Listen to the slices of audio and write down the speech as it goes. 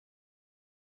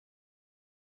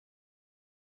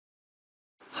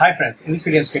Hi friends, in this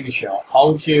video I'm going to show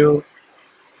how to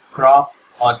crop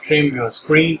or trim your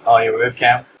screen or your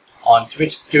webcam on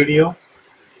Twitch Studio.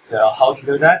 So how to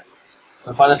do that?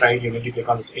 So for that, right, you need to click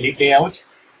on this edit layout.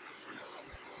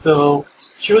 So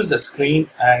choose that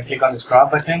screen and click on this crop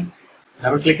button,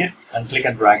 double click it and click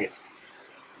and drag it.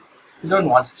 So if you don't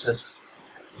want to, just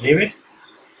leave it.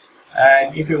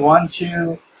 And if you want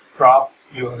to crop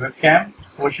your webcam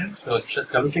portion, so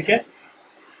just double click it,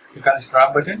 click on this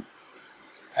crop button,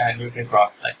 and you can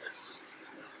crop like this.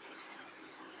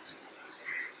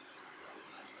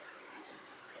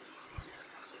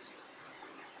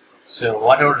 So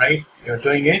whatever, right, you're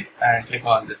doing it, and click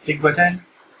on the stick button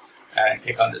and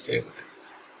click on the save button.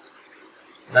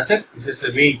 That's it. This is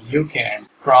the way you can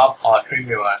crop or trim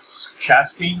your share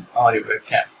screen or your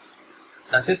webcam.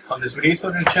 That's it. Hope this video is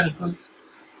helpful.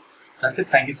 That's it.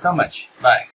 Thank you so much.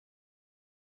 Bye.